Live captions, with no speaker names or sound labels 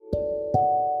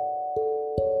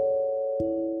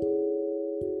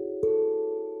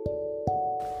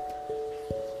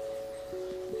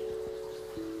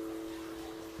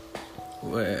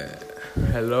Well,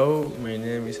 hello, my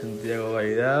name is Santiago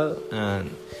Baidal,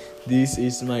 and this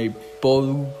is my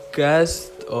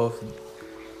podcast of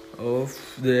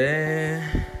the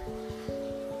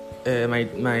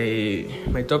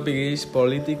my topic is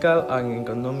political and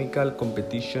economical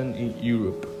competition in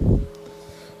Europe.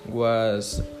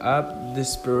 Was a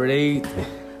desperate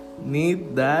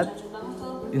need that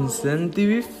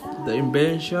incentive the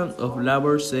invention of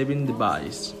labor-saving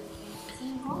device,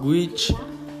 which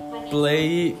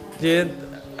played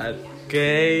a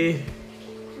key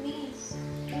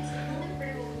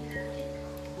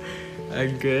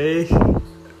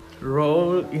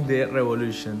role in the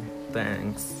revolution.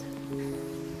 Thanks.